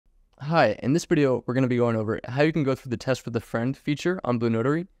Hi, in this video, we're going to be going over how you can go through the test with a friend feature on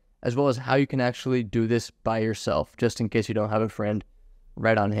BlueNotary, as well as how you can actually do this by yourself, just in case you don't have a friend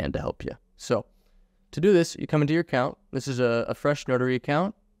right on hand to help you. So to do this, you come into your account. This is a fresh notary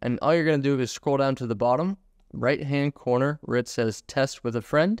account, and all you're going to do is scroll down to the bottom right-hand corner where it says test with a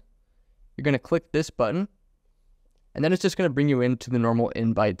friend. You're going to click this button, and then it's just going to bring you into the normal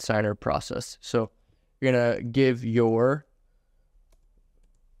invite signer process. So you're going to give your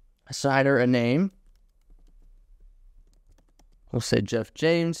signer a name. We'll say Jeff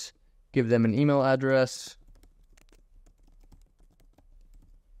James. Give them an email address.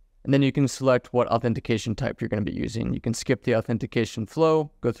 And then you can select what authentication type you're going to be using. You can skip the authentication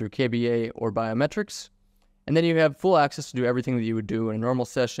flow, go through KBA or biometrics. And then you have full access to do everything that you would do in a normal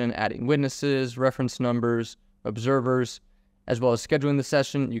session, adding witnesses, reference numbers, observers, as well as scheduling the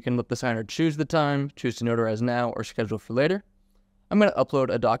session. You can let the signer choose the time, choose to notarize now, or schedule for later. I'm going to upload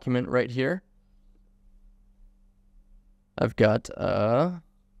a document right here. I've got a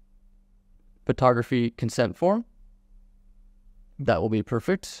photography consent form. That will be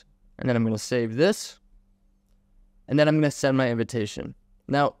perfect. And then I'm going to save this. And then I'm going to send my invitation.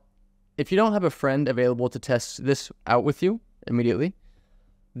 Now, if you don't have a friend available to test this out with you immediately,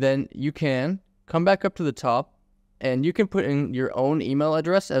 then you can come back up to the top and you can put in your own email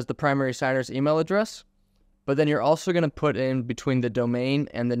address as the primary signer's email address. But then you're also going to put in between the domain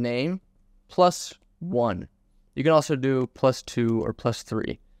and the name +1. You can also do +2 or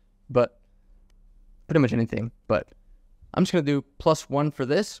 +3, but pretty much anything. But I'm just going to do +1 for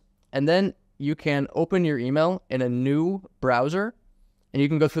this. And then you can open your email in a new browser, and you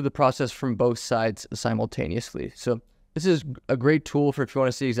can go through the process from both sides simultaneously. So this is a great tool for if you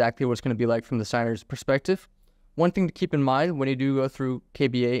want to see exactly what it's going to be like from the signer's perspective. One thing to keep in mind when you do go through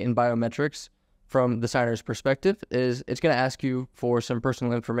KBA and biometrics from the signer's perspective is it's going to ask you for some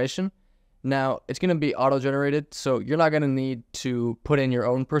personal information. Now, it's going to be auto-generated, so you're not going to need to put in your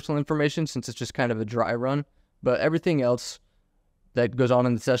own personal information since it's just kind of a dry run. But everything else that goes on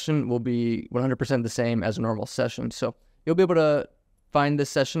in the session will be 100% the same as a normal session. So you'll be able to find this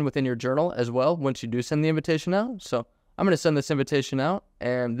session within your journal as well once you do send the invitation out. So I'm going to send this invitation out,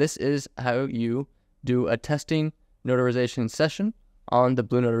 and this is how you do a testing notarization session on the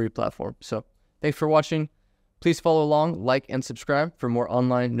BlueNotary platform. So thanks for watching. Please follow along, like, and subscribe for more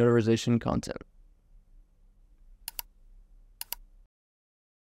online notarization content.